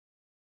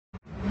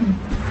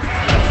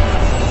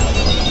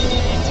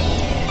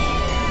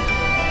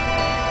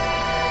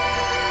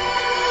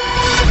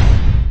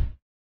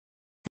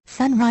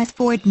Sunrise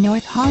Ford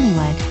North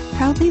Hollywood,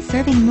 proudly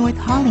serving North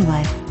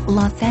Hollywood,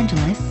 Los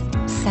Angeles,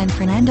 San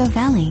Fernando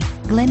Valley,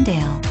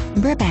 Glendale,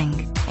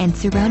 Burbank, and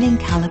surrounding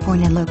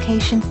California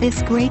locations.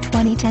 This great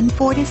 2010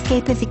 Ford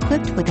Escape is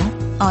equipped with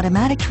a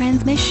automatic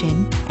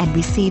transmission and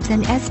receives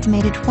an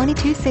estimated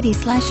 22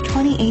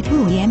 city/28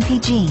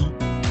 mpg.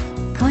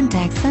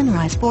 Contact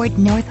Sunrise Ford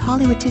North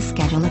Hollywood to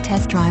schedule a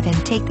test drive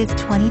and take this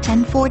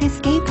 2010 Ford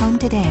Escape home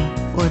today,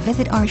 or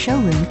visit our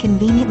showroom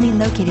conveniently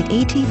located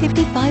at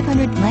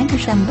 5500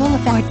 Lankershim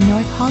Blvd,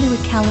 North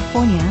Hollywood,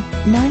 California,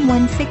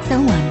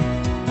 91601.